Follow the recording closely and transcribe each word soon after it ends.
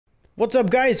What's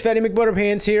up, guys? Fatty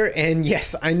McButterpants here, and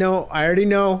yes, I already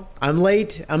know, I'm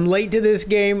late to this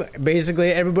game.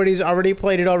 Basically, everybody's already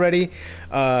played it already.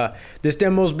 This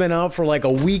demo's been out for like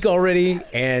a week already,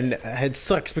 and it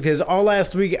sucks because all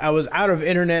last week I was out of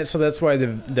internet, so that's why the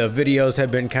videos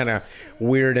have been kind of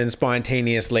weird and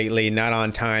spontaneous lately, not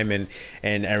on time and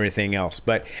everything else.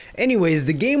 But anyways,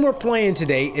 the game we're playing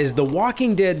today is The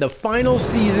Walking Dead, the final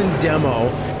season demo,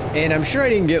 and I'm sure I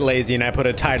didn't get lazy and I put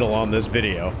a title on this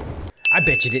video. I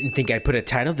bet you didn't think I'd put a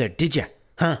title there, did ya?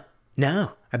 Huh?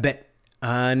 No, I bet.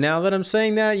 Now that I'm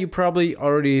saying that, you probably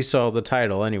already saw the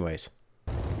title anyways.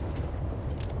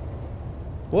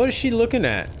 What is she looking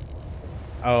at?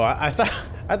 Oh, I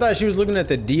thought she was looking at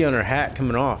the D on her hat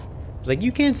coming off. I was like,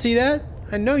 you can't see that?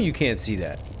 I know you can't see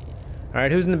that.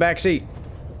 Alright, who's in the back seat?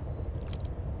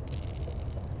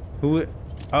 Who?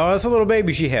 Oh, that's a little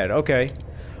baby she had. Okay.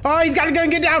 Oh, he's got a gun!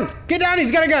 Get down! Get down!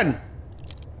 He's got a gun!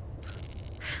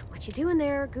 What you doing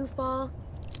there, goofball?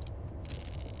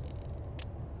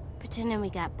 Pretending we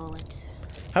got bullets.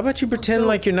 How about you pretend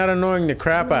like you're not annoying the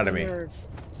crap out of me? Nerves.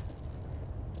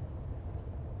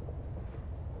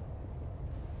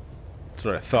 That's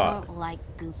what I I thought. don't like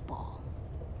goofball.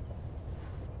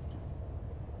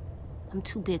 I'm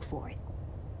too big for it.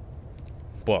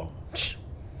 Whoa.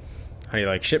 How do you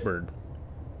like shitbird?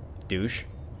 Douche.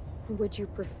 Would you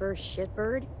prefer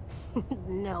shitbird?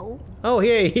 No. Oh,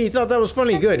 hey, he thought that was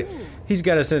funny. That's Good. me. He's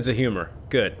got a sense of humor.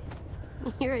 Good.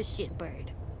 You're a shitbird.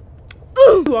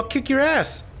 Ooh, I'll kick your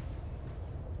ass.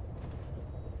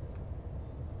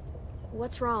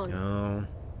 What's wrong? Oh,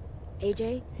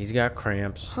 AJ? he's got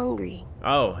cramps. Hungry.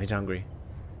 Oh, he's hungry.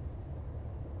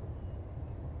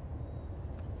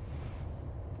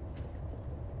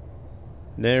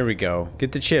 There we go.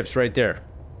 Get the chips right there.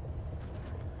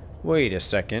 Wait a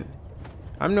second.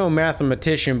 I'm no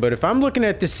mathematician, but if I'm looking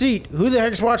at the seat, who the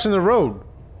heck's watching the road?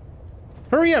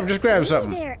 Hurry up, just grab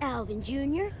something. Hey there, Alvin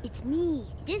Jr. It's me,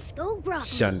 Disco Broccoli.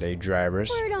 Sunday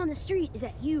drivers. Word on the street is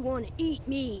that you want to eat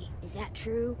me. Is that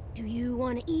true? Do you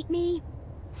want to eat me?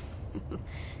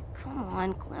 Come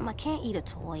on, Clem. I can't eat a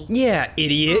toy. Yeah,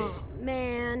 idiot. Oh,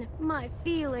 man, my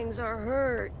feelings are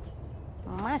hurt.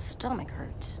 My stomach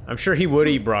hurts. I'm sure he would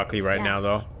eat broccoli right now,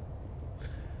 though.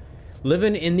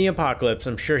 Living in the apocalypse,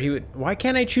 I'm sure he would. Why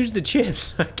can't I choose the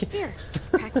chips? I can't. Here,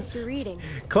 practice your reading.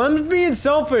 Clem's being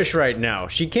selfish right now.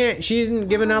 She isn't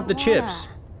giving out the chips.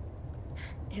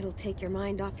 It'll take your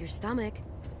mind off your stomach.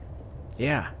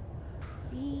 Yeah.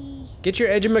 Get your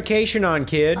edumacation on,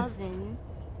 kid. Oven.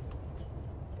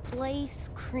 Place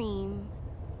cream.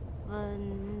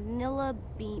 Vanilla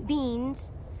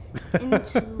beans.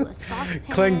 Into a saucepan.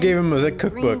 Clem gave him a and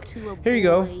cookbook. bring to a Here you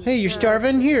go. boil. Hey, you're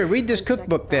starving? Here, read this On second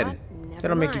cookbook then. thought, never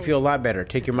That'll make you mind. feel a lot better.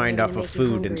 Take your That's mind only off gonna of make you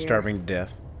food and hungrier. starving to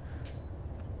death.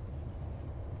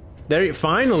 There,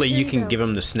 finally Here you you can go. give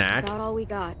him the snack. About all we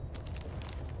got.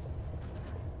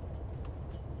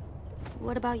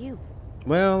 What about you?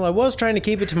 Well, I was trying to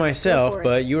keep it to myself, for it.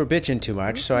 but you were bitching too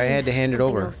much, so I had to hand it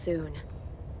Something over. else soon.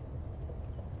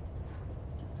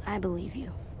 I believe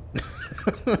you.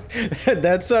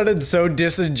 That sounded so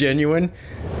disingenuous.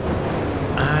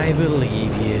 I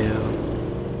believe you.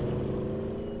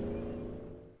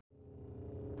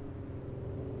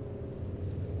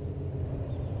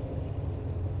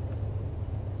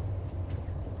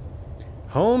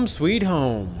 Home sweet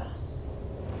home.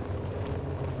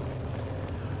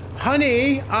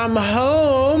 Honey, I'm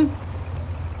home.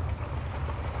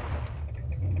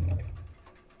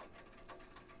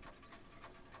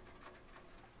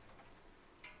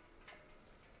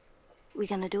 We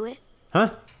gonna do it?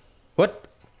 Huh? What?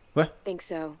 What? Think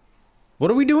so. What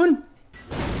are we doing?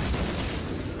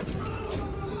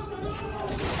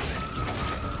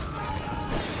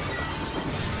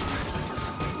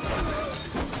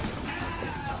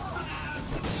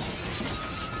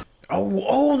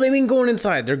 Oh, they mean going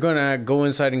inside. They're gonna go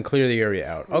inside and clear the area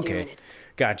out. We're Okay, doing it.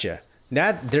 gotcha.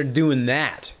 They're doing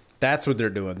that. That's what they're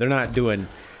doing. They're not doing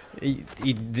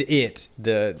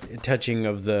the touching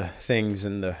of the things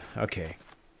and the. Okay.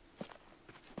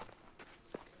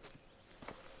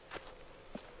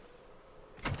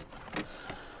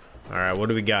 All right, what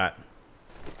do we got?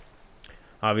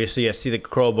 Obviously, I see the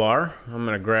crowbar. I'm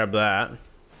gonna grab that.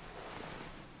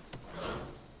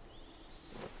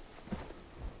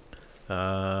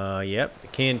 Yep, the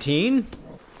canteen.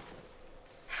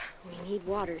 We need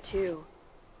water, too.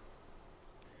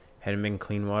 Hadn't been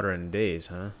clean water in days,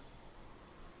 huh?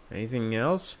 Anything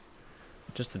else?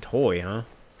 Just the toy, huh?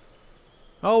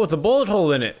 Oh, with a bullet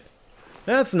hole in it.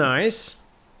 That's nice.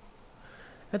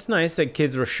 That's nice that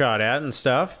kids were shot at and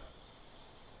stuff.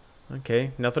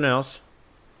 Okay, nothing else.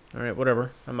 Alright,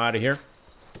 whatever. I'm out of here.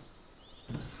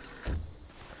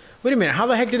 Wait a minute, how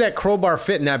the heck did that crowbar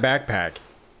fit in that backpack?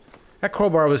 That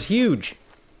crowbar was huge.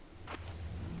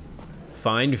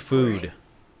 Find food. Right.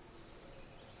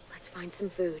 Let's find some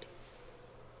food.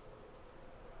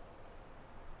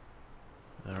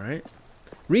 Alright.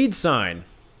 Read sign.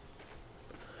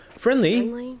 Friendly.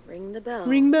 Friendly, ring the bell.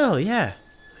 Ring bell, yeah.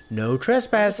 No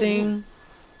trespassing.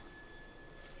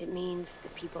 It means the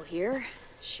people here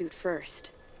shoot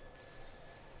first.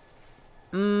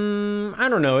 I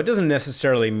don't know. It doesn't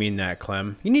necessarily mean that,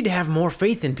 Clem. You need to have more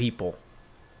faith in people.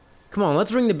 Come on,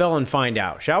 let's ring the bell and find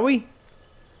out, shall we?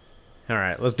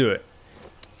 Alright, let's do it.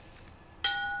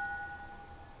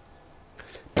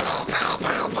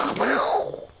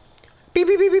 Pew,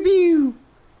 pew, pew, pew, pew.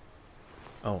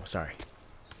 Oh, sorry.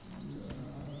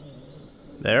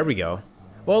 There we go.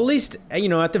 Well, at least, you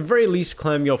know, at the very least,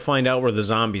 Clem, you'll find out where the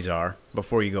zombies are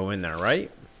before you go in there,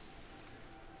 right?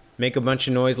 Make a bunch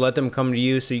of noise, let them come to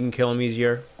you so you can kill them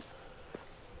easier.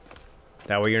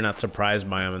 That way you're not surprised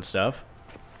by them and stuff.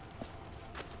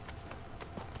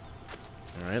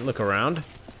 Alright, look around.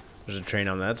 There's a train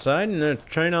on that side and a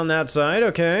train on that side,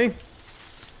 okay.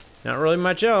 Not really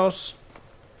much else.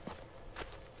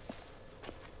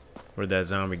 Where'd that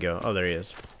zombie go? Oh, there he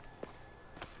is.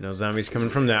 No zombies coming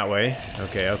from that way.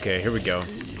 Okay, okay, here we go.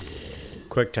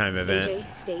 Quick time event.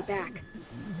 AJ, stay back.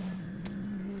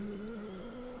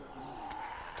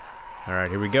 Alright,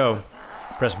 here we go.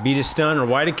 Press B to stun or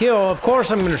Y to kill. Of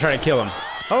course I'm gonna try to kill him.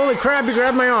 Holy crap, he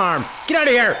grabbed my arm. Get out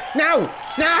of here! No!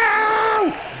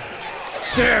 No!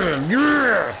 Stab him!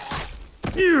 Yeah!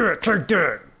 Yeah, take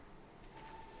that!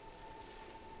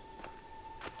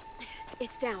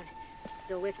 It's down.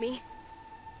 Still with me?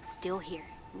 Still here.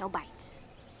 No bites.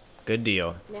 Good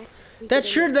deal. Next. we That get in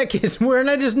shirt there. that kid's wearing,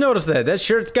 I just noticed that. That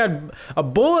shirt's got a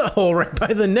bullet hole right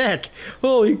by the neck.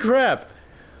 Holy crap.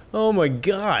 Oh my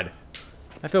god.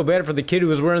 I feel bad for the kid who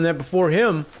was wearing that before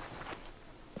him.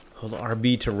 Hold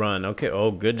RB to run. Okay,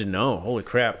 oh, good to know. Holy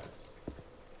crap.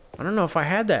 I don't know if I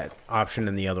had that option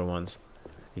in the other ones.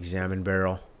 Examine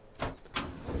barrel.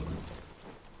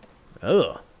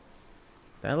 Ugh.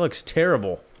 That looks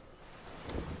terrible.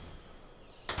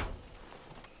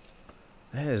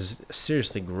 That is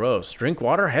seriously gross. Drink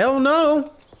water? Hell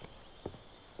no!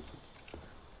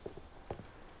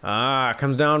 Ah, it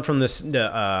comes down from this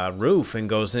roof and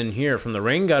goes in here from the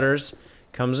rain gutters.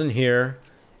 Comes in here,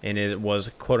 and it was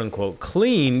quote-unquote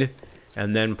cleaned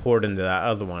and then poured into that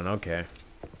other one. Okay.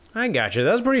 I gotcha.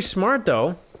 That's pretty smart,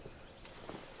 though.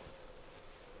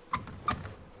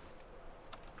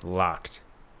 Locked.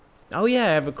 Oh, yeah, I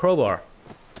have a crowbar.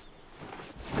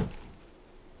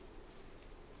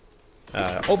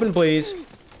 Open, please.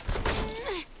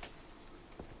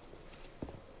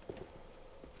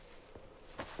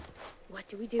 What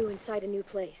do we do inside a new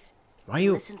place? Why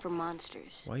you? Listen for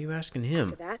monsters. Why are you asking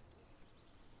him? For that,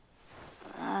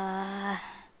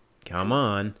 Come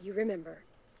on. you remember.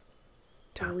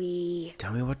 Tell We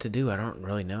me what to do. I don't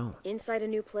really know. inside a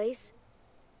new place,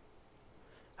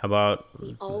 How about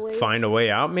we always find a way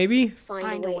out, maybe?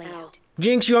 find a way out.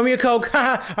 Jinx, you owe me a Coke.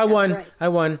 Ha! I won. right. I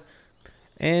won.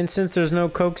 And since there's no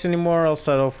Cokes anymore, I'll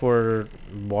settle for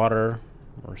water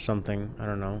or something. I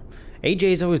don't know.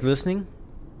 AJ's always listening.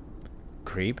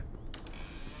 Creep.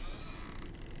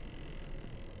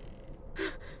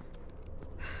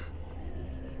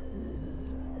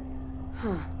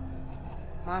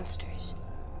 Monsters.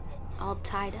 All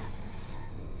tied up.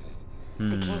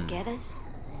 They can't get us?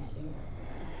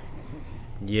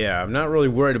 Yeah, I'm not really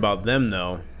worried about them,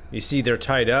 though. You see, they're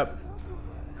tied up.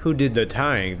 Who did the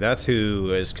tying? That's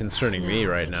who is concerning me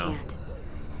right They now. can't.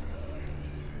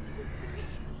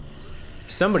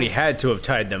 Somebody had to have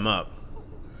tied them up.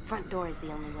 Front door is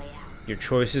the only way out. Your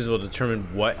choices will determine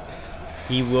what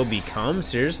he will become?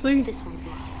 Seriously? This one's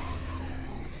locked.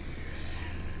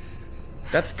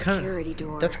 That's kind Security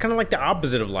door. of like the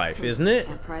opposite of life, isn't it?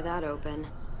 Can't pry that open.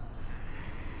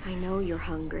 I know you're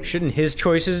hungry. Shouldn't his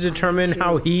choices determine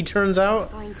how he turns out?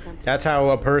 Find something. That's how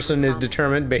a person is Promise.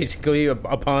 determined, basically,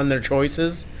 upon their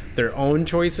choices, their own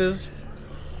choices.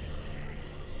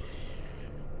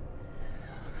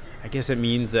 I guess it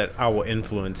means that I will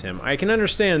influence him. I can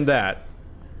understand that.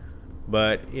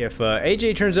 But if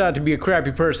AJ turns out to be a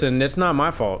crappy person, that's not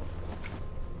my fault.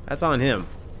 That's on him.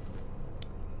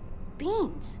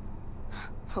 Beans.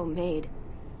 Homemade.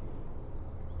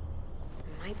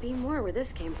 Might be more where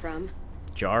this came from.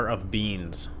 Jar of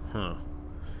beans. Huh.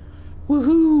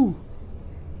 Woohoo!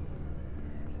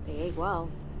 They ate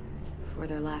well for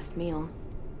their last meal.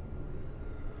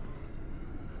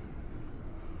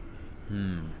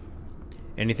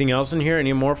 Anything else in here?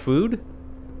 Any more food?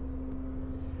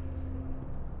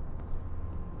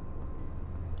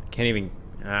 Can't even...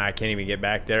 Ah, I can't even get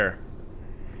back there.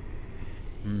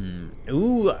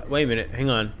 Ooh, wait a minute. Hang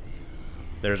on.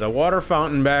 There's a water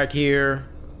fountain back here.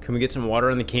 Can we get some water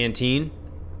in the canteen?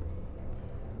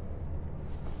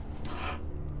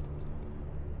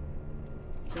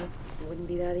 It wouldn't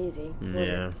be that easy. would it?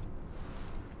 Yeah.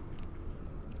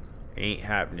 Ain't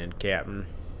happening, Captain.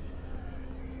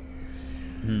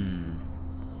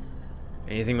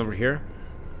 Anything over here?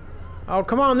 Oh,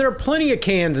 come on. There are plenty of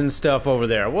cans and stuff over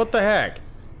there. What the heck?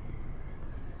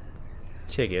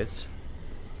 Tickets.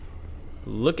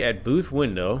 Look at booth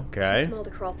window. Okay. Too small to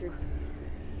crawl through.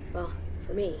 Well,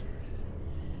 for me.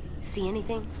 See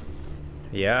anything?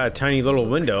 Yeah, a tiny little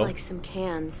window. Looks like some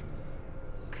cans.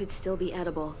 Could still be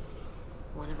edible.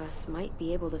 One of us might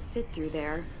be able to fit through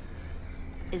there.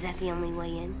 Is that the only way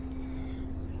in?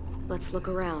 Let's look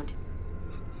around.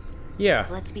 Yeah.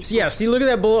 Let's be Yeah, see, look at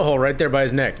that bullet hole right there by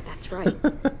his neck. That's right.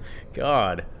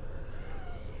 God.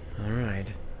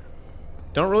 Alright.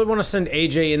 Don't really want to send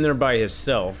AJ in there by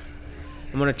himself.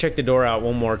 I'm gonna check the door out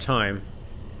one more time.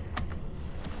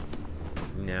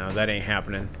 No, that ain't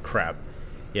happening. Crap.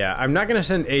 Yeah, I'm not gonna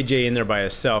send AJ in there by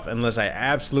himself unless I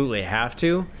absolutely have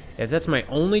to. If that's my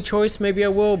only choice, maybe I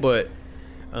will, but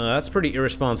that's pretty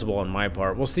irresponsible on my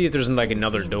part. We'll see if there's like Didn't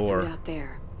another see any door. food out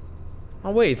there.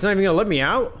 Oh wait, it's not even gonna let me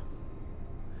out?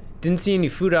 Didn't see any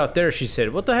food out there, she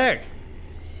said. What the heck?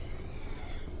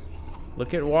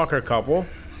 Look at Walker couple.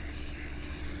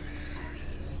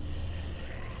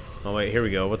 Oh wait, here we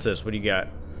go. What's this? What do you got?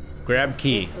 Grab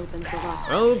key. This opens the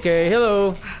lock. Okay,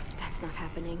 hello. That's not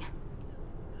happening.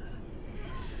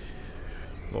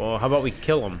 Well, how about we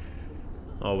kill him?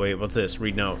 Oh wait, what's this?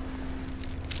 Read note.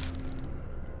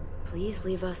 Please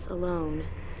leave us alone.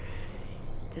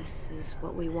 This is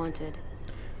what we wanted.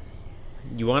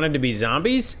 You wanted to be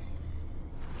zombies?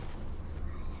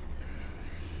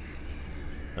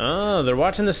 Oh, they're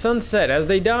watching the sunset as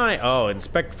they die. Oh,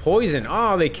 inspect poison.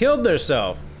 Oh, they killed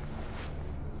themselves.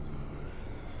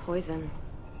 Poison.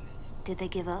 Did they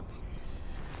give up?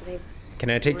 They Can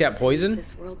I take wanted that to leave poison?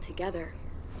 this world together,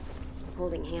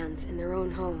 holding hands in their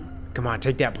own home. Come on,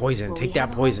 take that poison. Will Take we that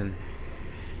have a poison.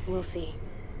 We'll see.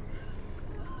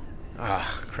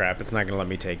 Ah, crap. It's not gonna let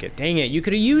me take it. Dang it. You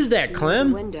could have used that, Key to the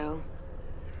Clem. window.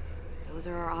 Those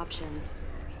are our options.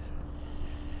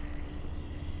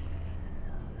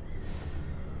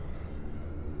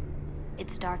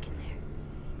 It's dark in there.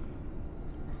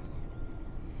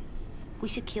 We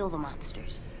should kill the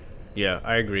monsters. Yeah,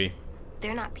 I agree.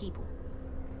 They're not people.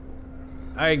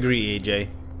 I agree, AJ.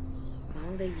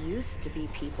 Well, they used to be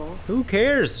people, Who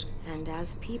cares? and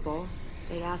as people,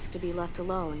 they asked to be left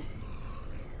alone.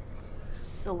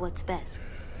 So what's best?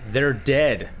 They're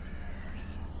dead.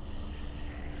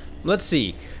 Let's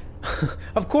see.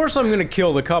 Of course I'm gonna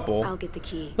kill the couple. I'll get the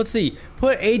key. Let's see.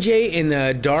 Put AJ in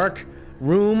a dark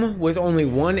room with only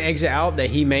one exit out that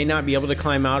he may not be able to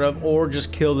climb out of, or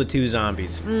just kill the two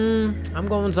zombies. I'm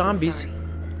going zombies. Sorry.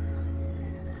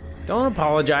 Don't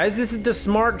apologize. This is the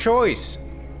smart choice.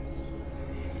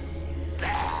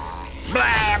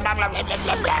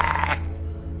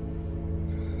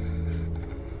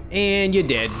 And you're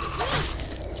dead.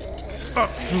 Up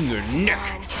through your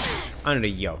neck. Under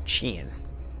your chin.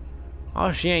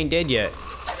 Oh, she ain't dead yet.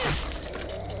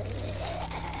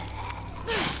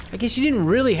 I guess you didn't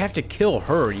really have to kill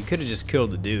her. You could have just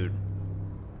killed the dude.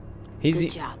 Good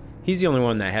job. He's the only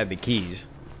one that had the keys.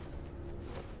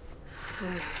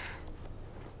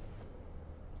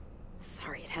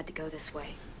 Sorry, it had to go this way.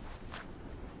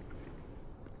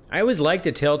 I always like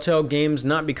the Telltale games,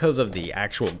 not because of the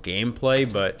actual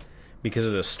gameplay, but because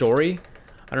of the story.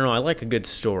 I don't know, I like a good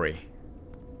story.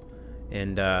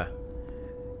 And,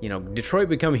 you know, Detroit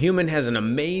Become Human has an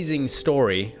amazing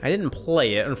story. I didn't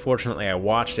play it, unfortunately. I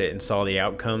watched it and saw the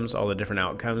outcomes, all the different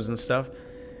outcomes and stuff.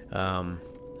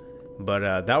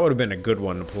 But that would have been a good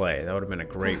one to play. That would have been a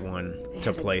great one They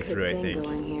to had a play good through, I thing think.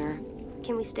 going here.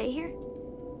 Can we stay here?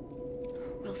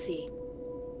 We'll see.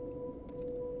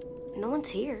 No one's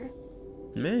here.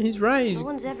 Man, he's right. No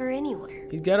one's ever anywhere.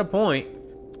 He's got a point.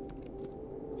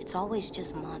 It's always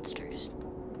just monsters.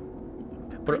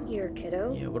 But, I'm here,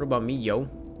 kiddo. yeah, what about me, yo?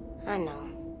 I know.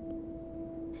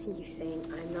 You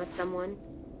saying I'm not someone?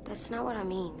 That's not what I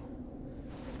mean.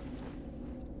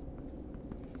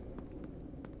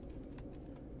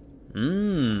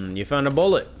 You found a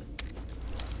bullet.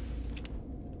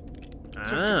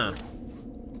 Just a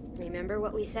few. Remember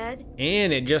what we said?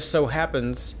 And it just so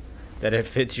happens that it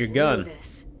fits your Know gun.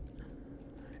 this.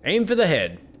 Aim for the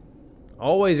head.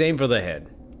 Always aim for the head.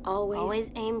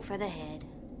 Always aim for the head.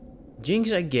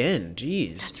 Jinx again,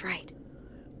 jeez. That's right.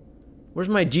 Where's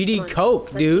my GD Come on, Coke,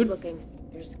 let's dude? Keep looking.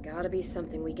 There's gotta be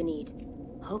something we can eat.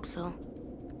 Hope so.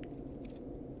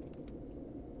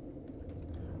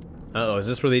 Uh-oh, is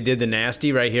this where they did the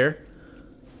nasty right here?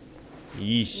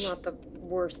 Yeesh. Not the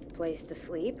worst place to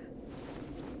sleep.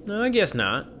 No, I guess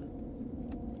not.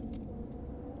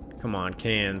 Come on,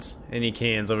 cans. Any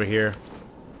cans over here?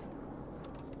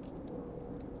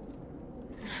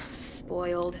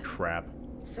 Spoiled. Crap.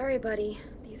 Sorry, buddy.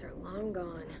 These are long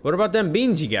gone. What about them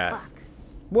beans you got? Fuck.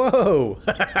 Whoa!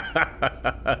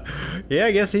 Yeah,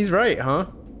 I guess he's right, huh?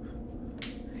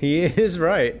 He is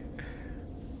right.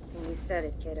 You said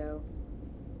it, kiddo.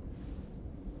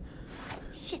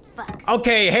 Shit, fuck.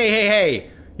 Okay, hey.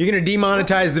 You're gonna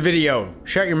demonetize the video.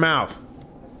 Shut your mouth.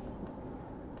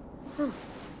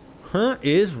 Huh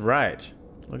is right.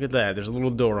 Look at that. There's a little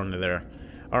door under there.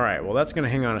 Alright, well that's gonna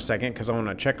hang on a second because I want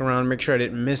to check around, make sure I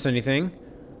didn't miss anything.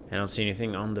 I don't see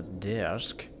anything on the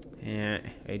desk. And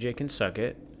AJ can suck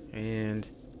it. And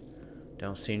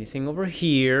don't see anything over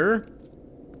here.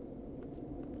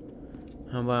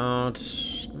 How about...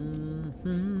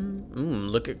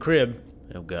 look at crib.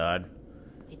 Oh god.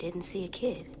 We didn't see a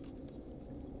kid.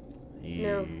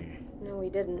 Yeah. No, we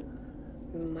didn't.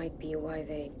 Might be why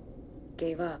they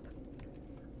gave up.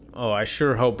 Oh, I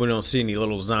sure hope we don't see any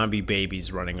little zombie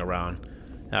babies running around.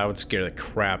 That would scare the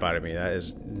crap out of me.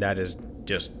 That is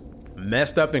just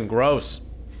messed up and gross.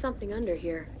 Something under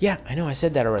here. Yeah, I know, I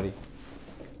said that already.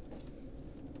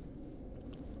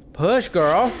 Push,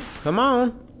 girl. Come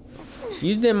on.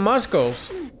 Use them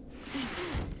muscles.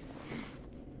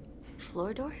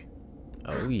 Floor door?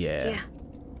 Oh, yeah. Yeah.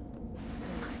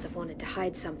 Must have wanted to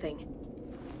hide something.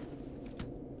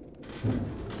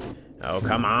 Oh,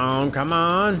 come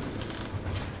on.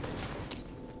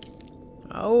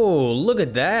 Oh, look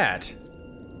at that.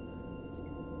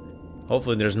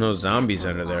 Hopefully there's no zombies That's a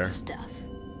under lot there. of stuff.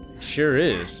 Sure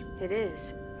is. It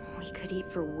is. We could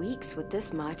eat for weeks with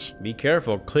this much. Be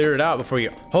careful. Clear it out before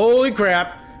you... Holy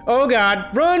crap. Oh,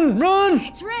 God. Run!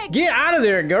 It's rigged! Get out of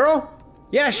there, girl.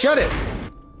 Yeah, shut it.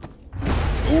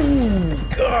 Ooh,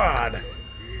 God.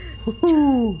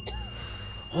 Ooh.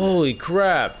 Holy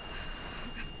crap.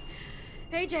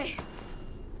 AJ!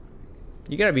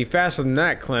 You gotta be faster than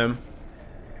that, Clem.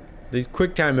 These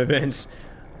quick time events.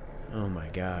 Oh my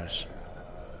gosh.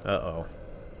 Uh-oh.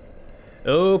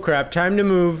 Oh crap, time to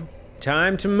move.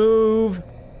 Time to move.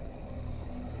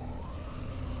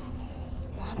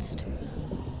 Monsters.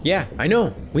 Yeah, I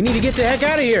know. We need to get the heck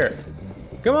out of here.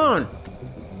 Come on.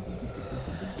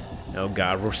 Oh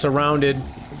god, we're surrounded.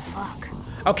 Fuck.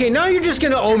 Okay, now you're just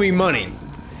gonna owe me money.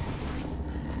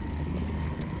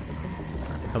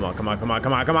 Come on.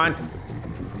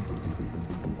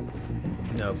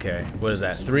 Okay, what is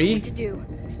that, 3? To do.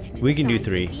 Stick to We the can do sides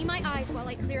 3. and Be my eyes while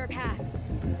I clear a path.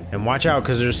 And watch out,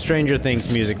 because there's Stranger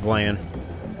Things music playing.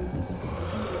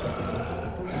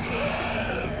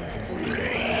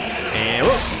 And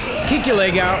whoop, kick your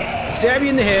leg out, stab you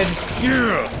in the head.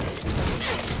 Yeah.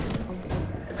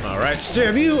 All right,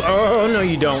 stab you. Oh, no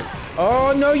you don't.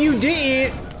 Oh, no you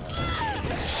didn't.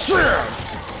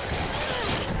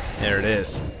 There it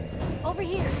is. Over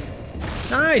here.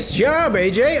 Nice job,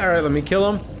 AJ. All right, let me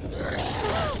kill him.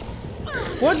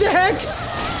 What the heck?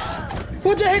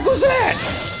 What the heck was that?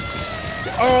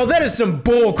 Oh, that is some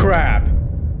bull crap.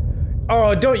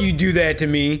 Oh, don't you do that to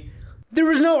me. There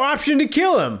was no option to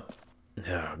kill him.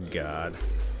 Oh, God.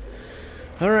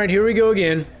 All right, here we go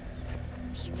again.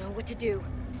 You know what to do.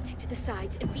 Stick to the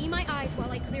sides and be my eyes while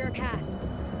I clear a path.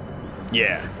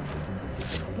 Yeah.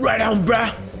 Right on,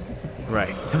 bruh.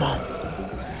 Right, come on.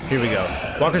 Here we go.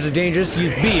 Walkers are dangerous.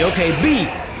 Use B. Okay, B.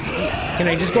 Can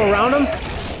I just go around them?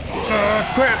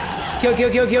 Crap. Kill.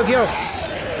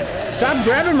 Stop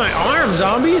grabbing my arm,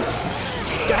 zombies.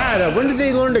 God, when did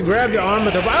they learn to grab your arm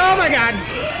with their... Oh my god.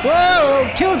 Whoa.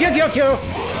 Kill.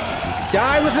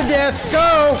 Die with the death.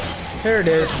 Go. There it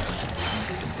is.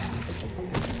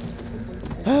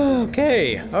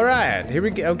 Okay. All right. Here we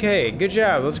go. Okay, good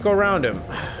job. Let's go around him.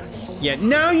 Yeah,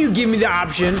 now you give me the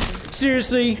option.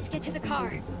 Seriously? Let's get to the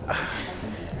car.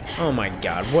 Oh my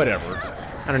god, whatever.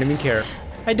 I don't even care.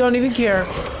 I don't even care.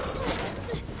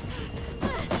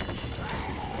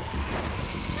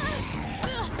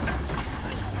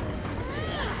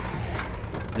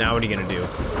 Now what are you gonna do?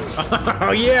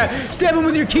 Oh yeah! Stab him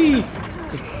with your key!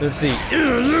 Let's see.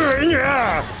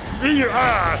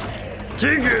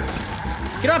 Take it!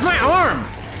 Get off my arm!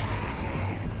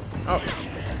 Oh.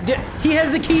 He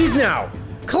has the keys now!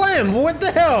 Clem, what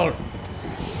the hell?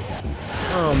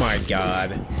 Oh my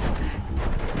god.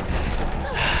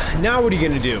 Now what are you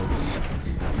gonna do?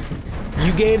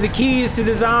 You gave the keys to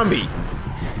the zombie.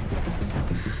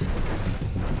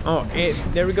 Oh,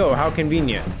 there we go. How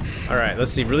convenient. Alright,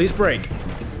 let's see. Release brake.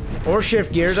 Or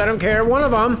shift gears. I don't care. One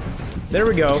of them. There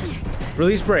we go.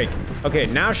 Release brake. Okay,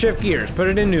 now shift gears. Put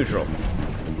it in neutral.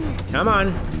 Come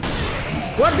on.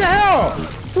 What the hell?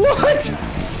 What?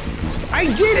 I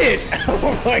did it!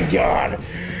 Oh my god.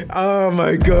 Oh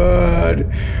my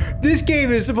god. This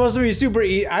game is supposed to be super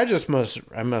easy. I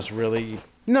must really...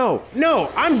 No,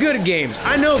 I'm good at games.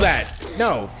 I know that.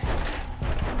 No.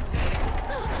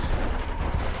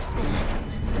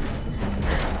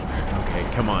 Okay,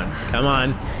 come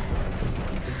on.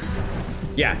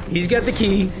 Yeah, he's got the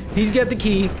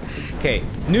key. Okay,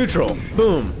 neutral.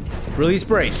 Boom. Release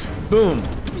brake. Boom.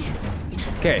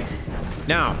 Okay.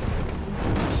 Now,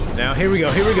 here we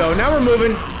go. Now we're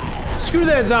moving. Screw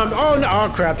that zombie. Oh, no. Oh,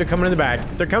 crap. They're coming in the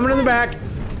back.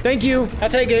 Thank you. I'll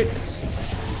take it.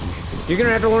 You're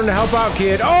gonna have to learn to help out,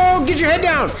 kid. Oh, get your head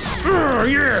down.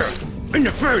 Yeah. In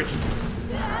the face.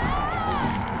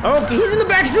 Okay, he's in the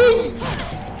back seat.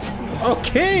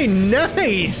 Okay,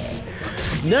 nice.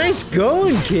 Nice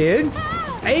going, kid.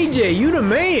 AJ, you the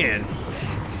man.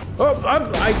 Oh,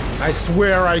 I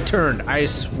swear I turned. I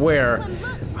swear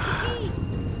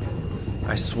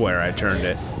I turned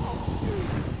it.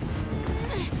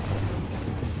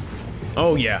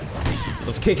 Oh, yeah.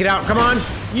 Let's kick it out. Come on.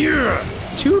 Yeah.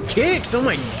 2 kicks. Oh,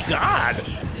 my God.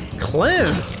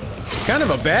 Clem. Kind of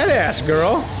a badass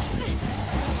girl.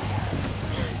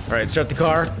 All right, start the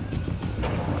car.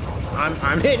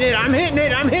 I'm hitting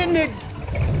it.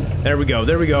 There we go.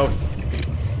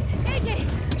 AJ,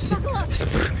 buckle up.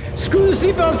 Screw the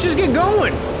seatbelt. Just get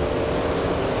going.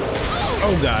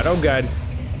 Oh, God.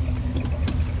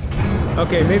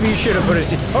 Okay, maybe you should have put a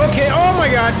seat. Okay, oh my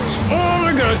god.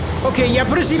 Okay, yeah,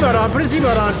 put a seatbelt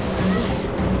on.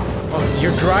 Oh,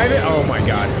 you're driving? Oh my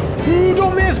god. Ooh,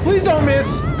 don't miss, please don't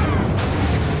miss.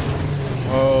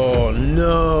 Oh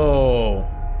no.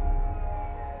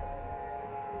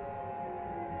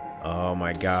 Oh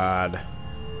my god.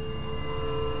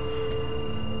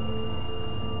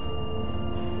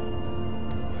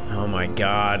 Oh my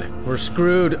god. We're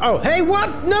screwed. Oh, hey,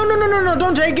 what? No,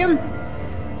 don't take him.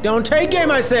 Don't take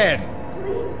him, I said!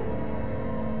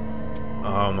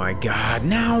 Oh my god,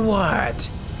 now what?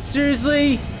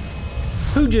 Seriously?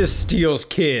 Who just steals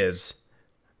kids?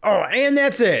 Oh, and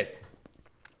that's it.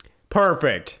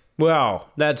 Perfect. Well,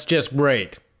 that's just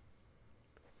great.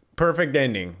 Perfect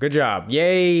ending. Good job.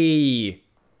 Yay!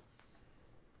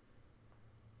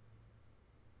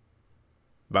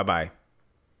 Bye-bye.